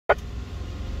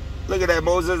Look at that,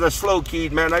 Moses. That's slow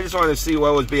keyed, man. I just wanted to see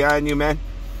what was behind you, man.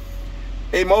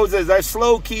 Hey, Moses, I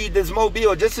slow keyed this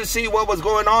mobile just to see what was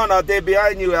going on out there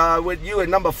behind you with you and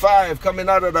number 5 coming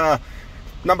out of the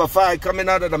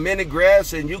minute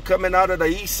grass and you coming out of the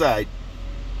east side.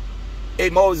 Hey,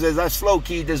 Moses, I slow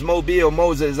keyed this mobile.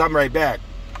 Moses, I'm right back.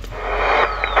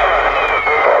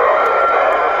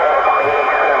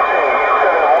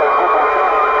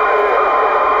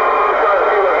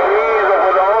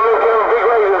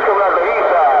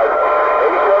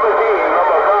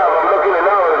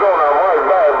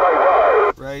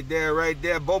 Right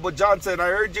there, Bobo Johnson. I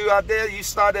heard you out there. You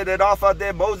started it off out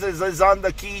there. Moses is on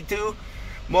the key too.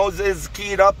 Moses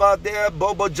keyed up out there.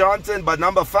 Bobo Johnson, but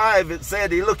number 5, it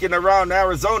said he looking around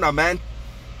Arizona, man.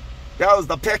 That was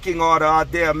the pecking order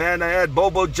out there, man. I had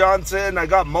Bobo Johnson. I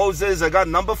got Moses. I got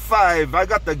number 5. I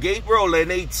got the gate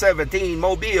rolling. 817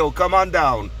 Mobile. Come on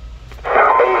down. 817.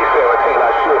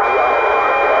 I should be on.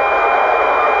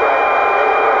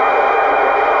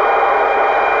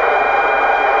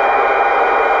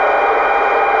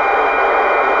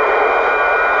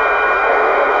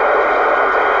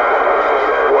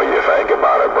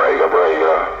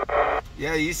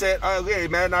 Yeah, you said, okay,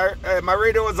 man, my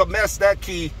radio was a mess, that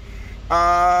key.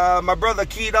 My brother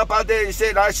keyed up out there. He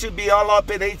said I should be all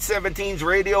up in 817's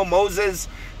radio. Moses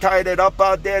tied it up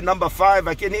out there, number 5.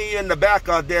 I can hear you in the back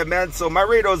out there, man. So my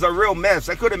radio's a real mess.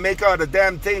 I couldn't make out a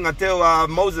damn thing until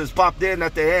Moses popped in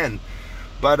at the end.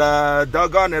 But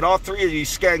doggone it, all 3 of you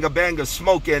skanga-bangers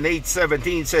smoking.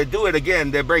 817 said, do it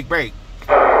again, then break.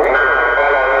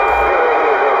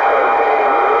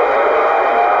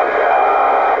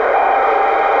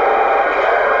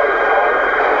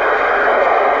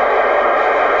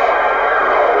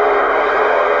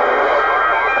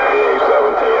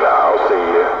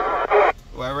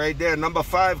 Right there, number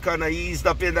 5 kind of eased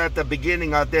up in at the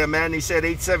beginning out there, man. He said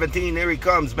 817, here he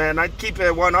comes, man. I keep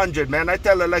it 100, man. I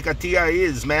tell it like a TI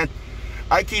is, man.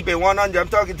 I keep it 100. I'm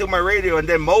talking to my radio, and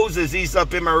then Moses eased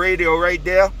up in my radio right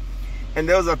there. And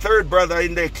there was a 3rd brother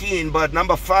in there keying, but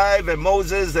number 5 and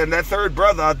Moses and that 3rd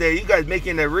brother out there, you guys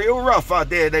making it real rough out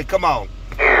there. They come on.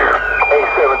 817,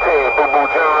 Boo-Boo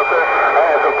Johnson. I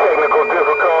had some technical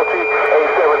difficulty.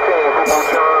 817, Boo-Boo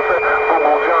Johnson.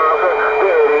 Boo-Boo Johnson.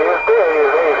 There it is.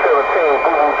 817,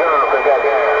 Boo-Boo Johnson.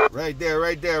 Goddamn.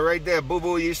 Right there,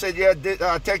 Boo-Boo. You said you had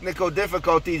technical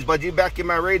difficulties, but you back in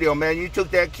my radio, man. You took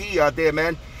that key out there,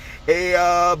 man. Hey,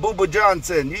 Boo-Boo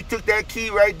Johnson, you took that key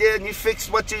right there and you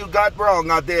fixed what you got wrong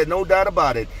out there. No doubt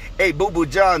about it. Hey, Boo-Boo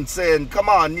Johnson, come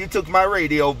on. You took my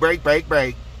radio. Break.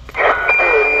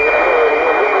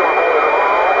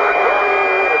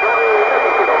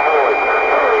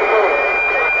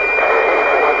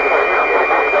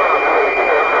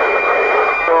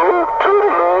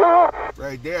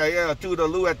 Right there, yeah,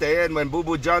 toodaloo at the end when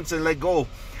Boo-Boo Johnson let go.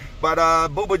 But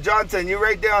Boo-Boo Johnson, you're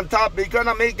right there on top. You're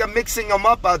gonna make a mixing them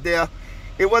up out there.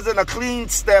 It wasn't a clean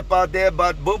step out there,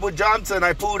 but Boo-Boo Johnson,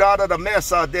 I pulled out of the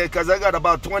mess out there because I got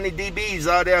about 20 dBs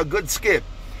out there. Good skip.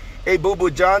 Hey, Boo-Boo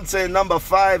Johnson, number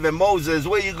 5, and Moses,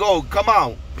 where you go? Come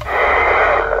on.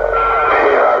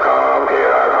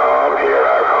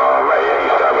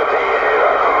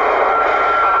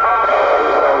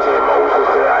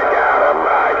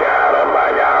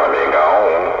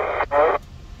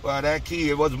 That key,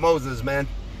 it was Moses, man.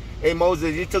 Hey,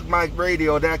 Moses, you took my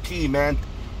radio, that key, man.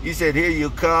 You said, here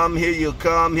you come, here you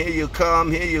come, here you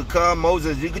come, here you come.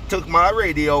 Moses, you took my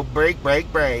radio. Break. 817,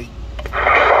 817.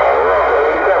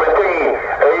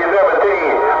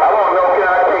 I want to know, can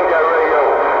I take that radio?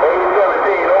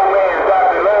 817, old man,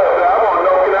 Dr. Love. I want to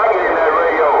know, can I get in that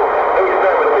radio?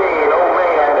 817, old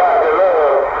man, Dr.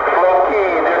 Love. Slow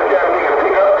key, just got me to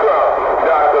pick up some.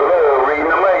 Dr. Love,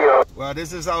 reading the mail. Well,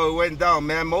 this is how it went down,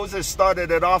 man. Moses started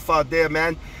it off out there,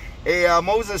 man. Hey,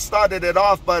 Moses started it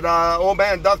off, but old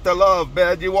man, Dr. Love,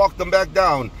 man, you walked them back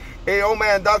down. Hey, old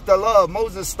man, Dr. Love,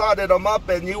 Moses started them up,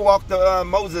 and you walked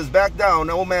Moses back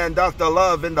down. Old man, Dr.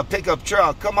 Love, in the pickup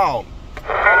truck. Come on.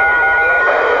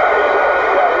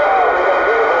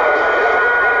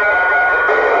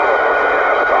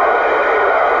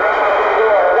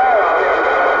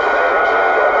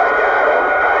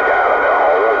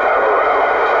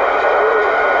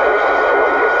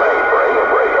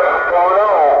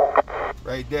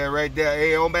 Right there.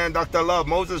 Hey, old man, Dr. Love,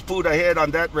 Moses pulled ahead on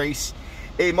that race.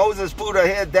 Hey, Moses pulled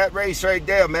ahead that race right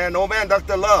there, man. Old man,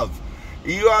 Dr. Love,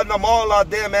 you on the mall out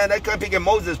there, man. That country and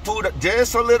Moses pulled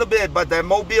just a little bit, but that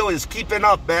mobile is keeping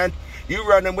up, man. You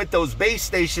running with those base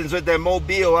stations with that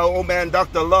mobile. Old man,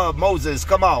 Dr. Love, Moses,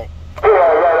 come on.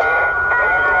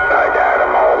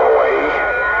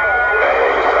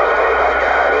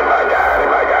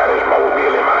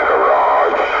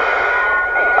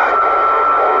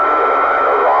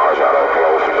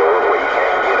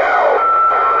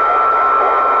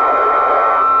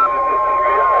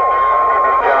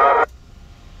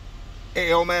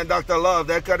 old man Dr. Love.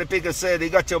 That kind of picker said he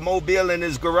got your mobile in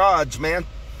his garage, man.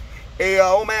 Hey,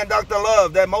 old man Dr.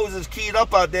 Love, that Moses keyed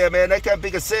up out there, man. That kind of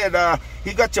picker said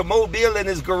he got your mobile in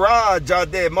his garage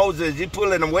out there, Moses. You're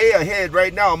pulling him way ahead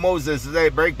right now, Moses. Hey,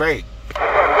 break.